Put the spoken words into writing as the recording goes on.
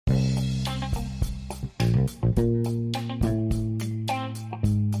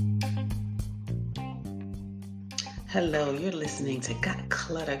Hello, you're listening to Got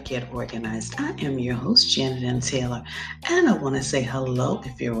Clutter, Get Organized. I am your host, Janet M. Taylor, and I want to say hello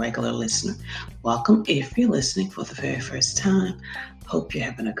if you're a regular listener. Welcome if you're listening for the very first time. Hope you're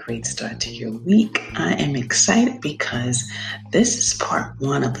having a great start to your week. I am excited because this is part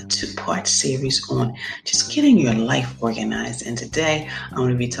one of a two-part series on just getting your life organized. And today I'm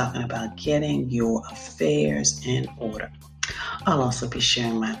going to be talking about getting your affairs in order. I'll also be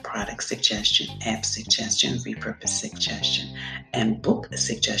sharing my product suggestion, app suggestion, repurpose suggestion, and book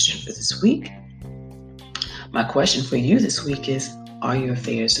suggestion for this week. My question for you this week is, are your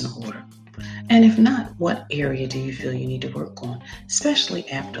affairs in order? And if not, what area do you feel you need to work on, especially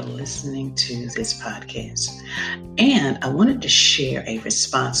after listening to this podcast? And I wanted to share a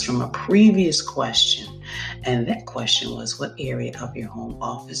response from a previous question. And that question was, what area of your home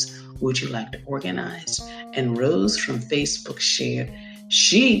office would you like to organize? And Rose from Facebook shared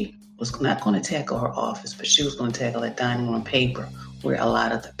she was not going to tackle her office, but she was going to tackle that dining room paper where a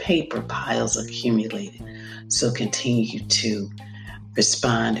lot of the paper piles accumulated. So continue to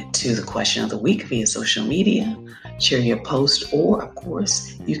respond to the question of the week via social media, share your post, or of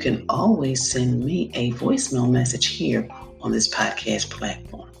course, you can always send me a voicemail message here on this podcast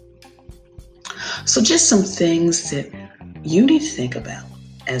platform. So just some things that you need to think about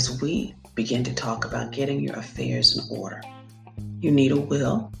as we begin to talk about getting your affairs in order. You need a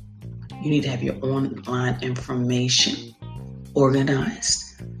will. You need to have your online information organized.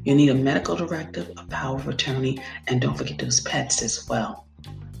 You need a medical directive, a power of attorney, and don't forget those pets as well.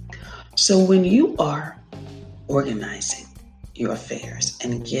 So when you are organizing your affairs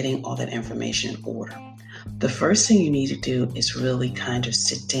and getting all that information in order, the first thing you need to do is really kind of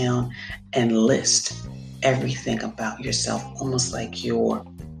sit down and list everything about yourself, almost like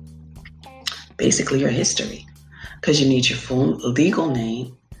basically your history, because you need your full legal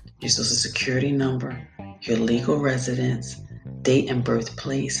name, your social security number, your legal residence, date and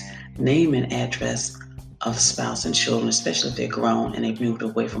birthplace, name and address of spouse and children, especially if they're grown and they've moved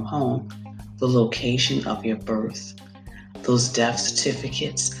away from home, the location of your birth, those death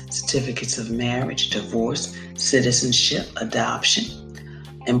certificates, certificates of marriage, divorce, citizenship, adoption,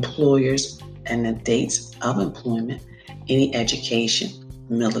 employers and the dates of employment, any education,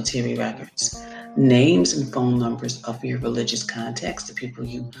 military records, names and phone numbers of your religious contacts, the people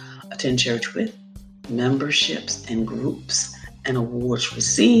you attend church with, memberships and groups and awards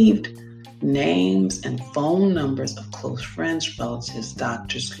received, names and phone numbers of close friends, relatives,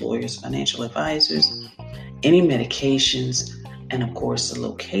 doctors, lawyers, financial advisors, any medications, and of course the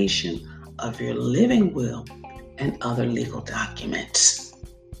location of your living will and other legal documents.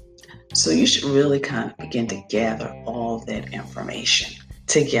 So you should really kind of begin to gather all that information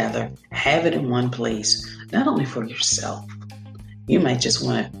together, have it in one place, not only for yourself. You might just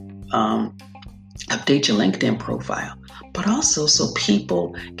want to update your LinkedIn profile, but also so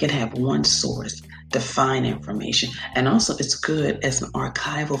people can have one source to find information. And also it's good as an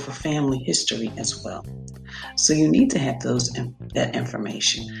archival for family history as well. So you need to have that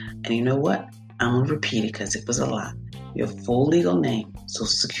information. And you know what? I'm going to repeat it because it was a lot. Your full legal name, social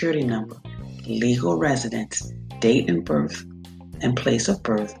security number, legal residence, date and birth and place of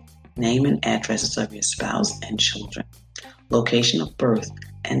birth, name and addresses of your spouse and children, location of birth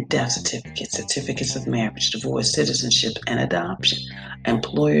and death certificates, certificates of marriage, divorce, citizenship, and adoption,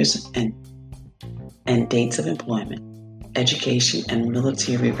 employers and dates of employment, education and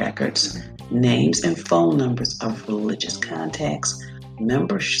military records, names and phone numbers of religious contacts,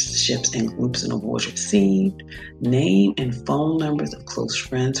 memberships and groups and awards received, name and phone numbers of close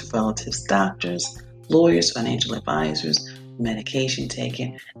friends, relatives, doctors, lawyers, financial advisors, medication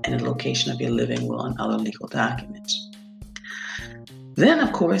taken, and the location of your living will and other legal documents. Then,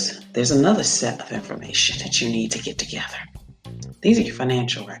 of course, there's another set of information that you need to get together. These are your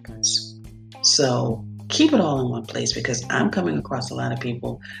financial records. So keep it all in one place, because I'm coming across a lot of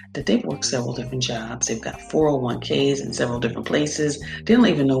people that they've worked several different jobs. They've got 401ks in several different places. They don't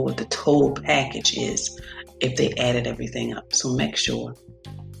even know what the total package is if they added everything up. So make sure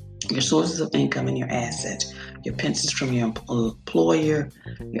your sources of income and your assets, your pensions from your employer,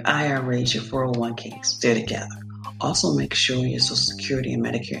 your IRAs, your 401ks, they're together. Also make sure your Social Security and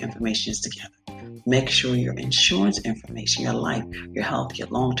Medicare information is together. Make sure your insurance information, your life, your health, your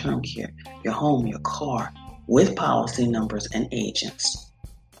long-term care, your home, your car, with policy numbers and agents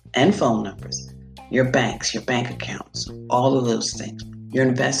and phone numbers, your banks, your bank accounts, all of those things, your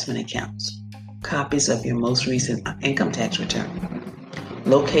investment accounts, copies of your most recent income tax return,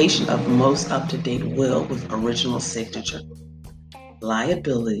 location of most up-to-date will with original signature,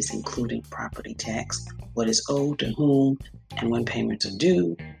 liabilities, including property tax, what is owed to whom, and when payments are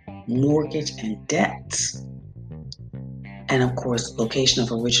due, mortgage and debts, and of course, location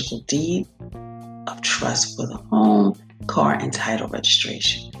of original deed of trust for the home, car, and title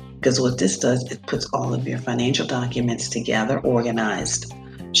registration. Because what this does, it puts all of your financial documents together, organized.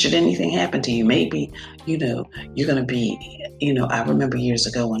 Should anything happen to you, maybe, you're going to be, I remember years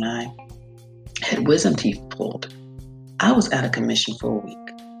ago when I had wisdom teeth pulled, I was out of commission for a week.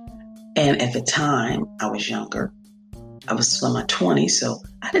 And at the time, I was younger. I was still in my 20s, so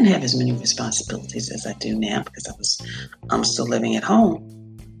I didn't have as many responsibilities as I do now because I'm still living at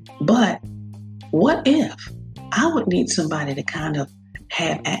home. But what if I would need somebody to kind of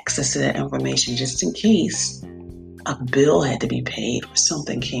have access to that information just in case a bill had to be paid or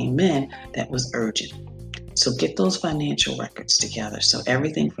something came in that was urgent? So get those financial records together. So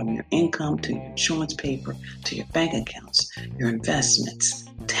everything from your income to your insurance paper to your bank accounts, your investments,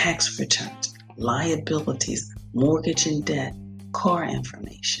 tax returns, liabilities, mortgage and debt, car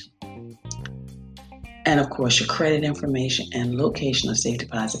information. And of course, your credit information and location of safe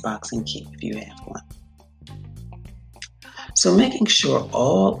deposit box and key if you have one. So making sure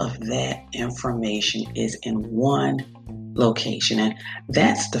all of that information is in one location. And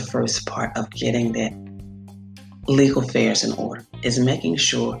that's the first part of getting that legal affairs in order, is making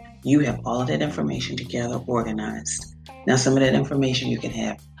sure you have all of that information together, organized. Now, some of that information you can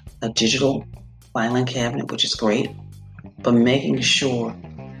have a digital filing cabinet, which is great, but making sure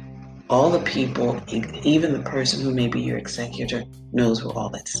all the people, even the person who may be your executor, knows where all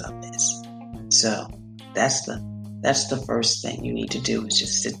that stuff is. So that's the first thing you need to do, is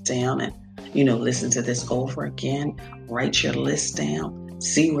just sit down and, listen to this over again, write your list down,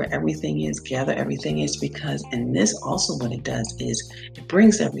 see where everything is, gather everything is, because, and this also what it does is it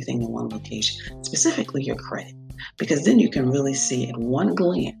brings everything in one location, specifically your credit, because then you can really see at one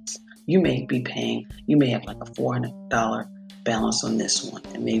glance. You may have like a $400 balance on this one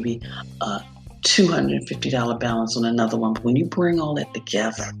and maybe a $250 balance on another one. But when you bring all that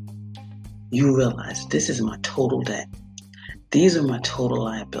together, you realize this is my total debt. These are my total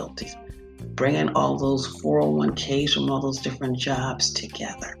liabilities. Bringing all those 401ks from all those different jobs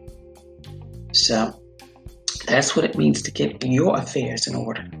together. So that's what it means to get your affairs in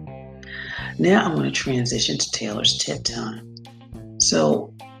order. Now I'm going to transition to Taylor's tip time.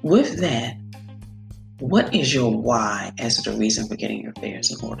 So with that, what is your why as to the reason for getting your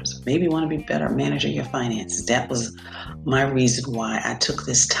affairs in order? So maybe you want to be better managing your finances. That was my reason why I took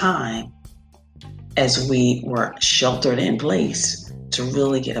this time as we were sheltered in place to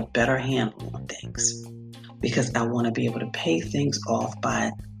really get a better handle on things, because I want to be able to pay things off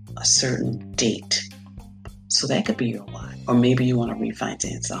by a certain date. So that could be your why. Or maybe you want to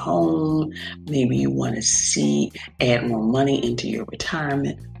refinance a home. Maybe you want to add more money into your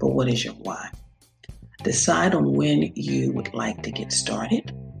retirement. But what is your why? Decide on when you would like to get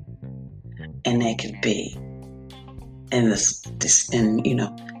started. And that could be in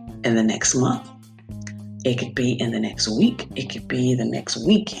the next month. It could be in the next week. It could be the next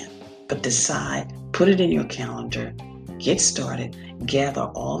weekend. But decide, put it in your calendar, get started, gather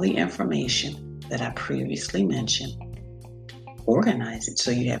all the information that I previously mentioned, organize it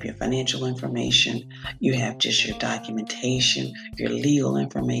so you have your financial information, you have just your documentation, your legal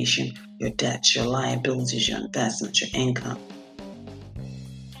information, your debts, your liabilities, your investments, your income,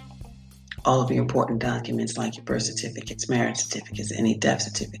 all of your important documents like your birth certificates, marriage certificates, any death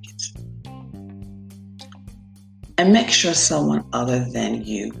certificates. And make sure someone other than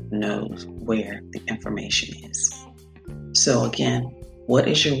you knows where the information is. So again, what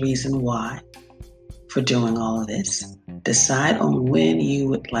is your reason why for doing all of this? Decide on when you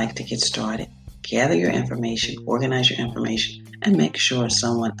would like to get started. Gather your information, organize your information, and make sure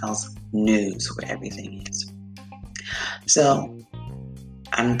someone else knows where everything is. So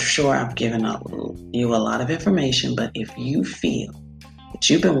I'm sure I've given you a lot of information, but if you feel that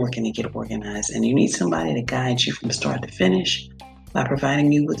you've been working to get organized and you need somebody to guide you from start to finish by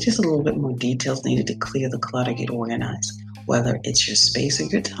providing you with just a little bit more details needed to clear the clutter, get organized, whether it's your space or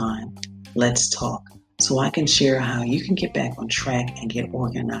your time, let's talk so I can share how you can get back on track and get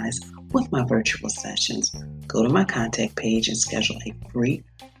organized with my virtual sessions. Go to my contact page and schedule a free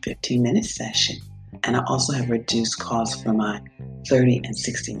 15-minute session. And I also have reduced costs for my 30 and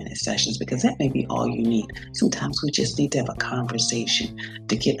 60-minute sessions because that may be all you need. Sometimes we just need to have a conversation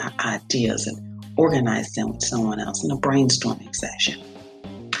to get our ideas and organize them with someone else in a brainstorming session.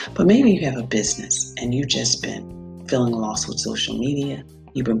 But maybe you have a business and you've just been feeling lost with social media.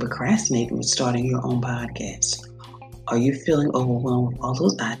 You've been procrastinating with starting your own podcast. Are you feeling overwhelmed with all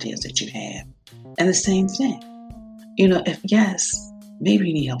those ideas that you have? And the same thing. If yes, Maybe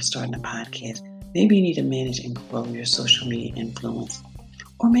you need help starting a podcast. Maybe you need to manage and grow your social media influence.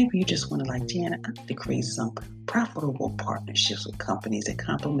 Or maybe you just want to, like Janet, I need to create some profitable partnerships with companies that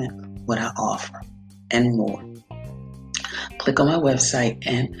complement what I offer and more. Click on my website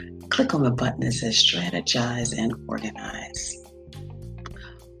and click on the button that says Strategize and Organize.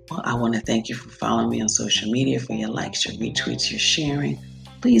 Well, I want to thank you for following me on social media, for your likes, your retweets, your sharing.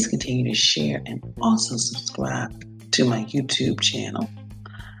 Please continue to share and also subscribe to my YouTube channel.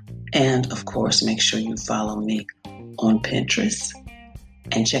 And of course, make sure you follow me on Pinterest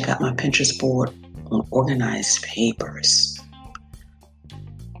and check out my Pinterest board on organized papers.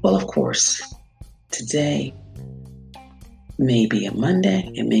 Well, of course, today may be a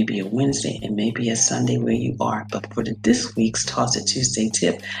Monday, it may be a Wednesday, it may be a Sunday where you are, but for this week's Toss It Tuesday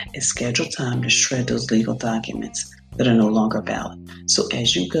tip, it's scheduled time to shred those legal documents that are no longer valid. So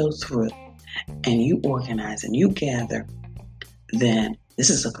as you go through and you organize and you gather, then this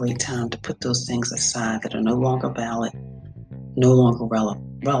is a great time to put those things aside that are no longer valid, no longer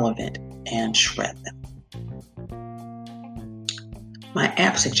relevant, and shred them. My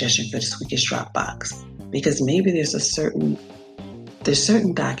app suggestion for this week is Dropbox, because maybe there's certain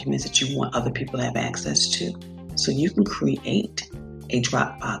documents that you want other people to have access to. So you can create a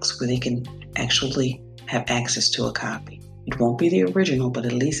Dropbox where they can actually have access to a copy. It won't be the original, but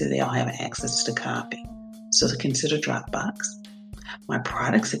at least they'll have access to the copy. So consider Dropbox. My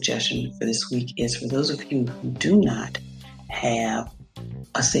product suggestion for this week is for those of you who do not have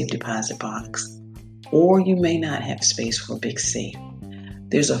a safe deposit box, or you may not have space for a big safe.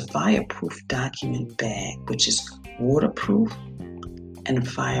 There's a fireproof document bag, which is waterproof and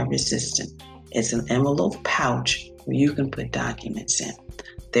fire resistant. It's an envelope pouch where you can put documents in.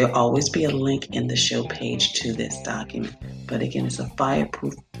 There'll always be a link in the show page to this document, but again, it's a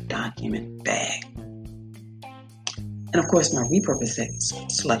fireproof document bag. And of course, my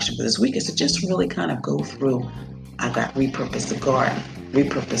repurpose selection for this week is to just really kind of go through. I got repurpose the garden,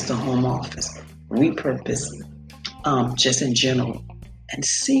 repurpose the home office, repurpose just in general, and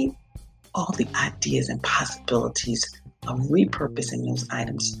see all the ideas and possibilities of repurposing those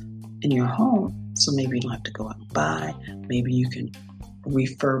items in your home. So maybe you don't have to go out and buy. Maybe you can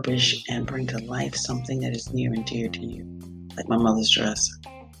refurbish and bring to life something that is near and dear to you, like my mother's dresser.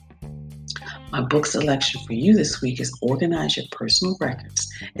 My book selection for you this week is Organize Your Personal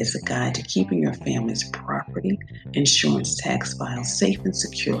Records. It's a guide to keeping your family's property, insurance, tax files safe and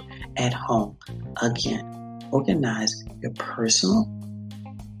secure at home. Again, Organize Your Personal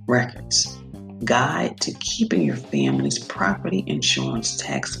Records. Guide to keeping your family's property, insurance,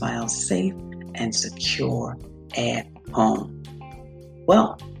 tax files safe and secure at home.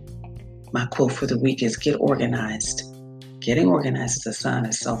 Well, my quote for the week is get organized. Getting organized is a sign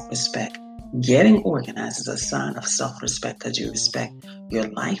of self-respect. Getting organized is a sign of self-respect because you respect your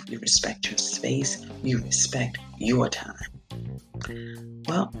life, you respect your space, you respect your time.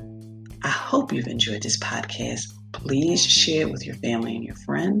 Well, I hope you've enjoyed this podcast. Please share it with your family and your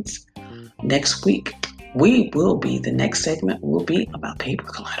friends. Next week, the next segment will be about paper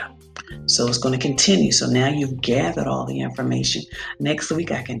clutter. So it's going to continue. So now you've gathered all the information. Next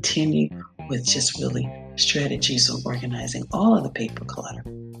week, I continue with just really strategies on organizing all of the paper clutter.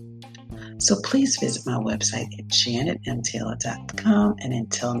 So please visit my website at janetmtaylor.com. And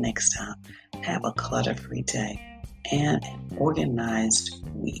until next time, have a clutter-free day and an organized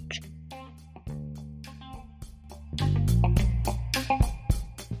week.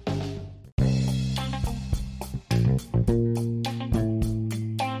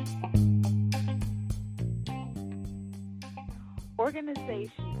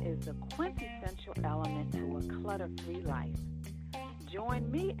 Organization is the quintessential element to a clutter-free life.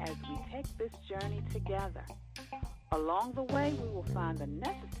 Join me as we take this journey together. Along the way, we will find the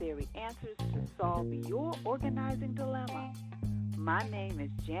necessary answers to solve your organizing dilemma. My name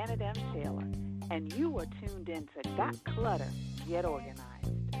is Janet M. Taylor, and you are tuned in to Got Clutter, Get Organized.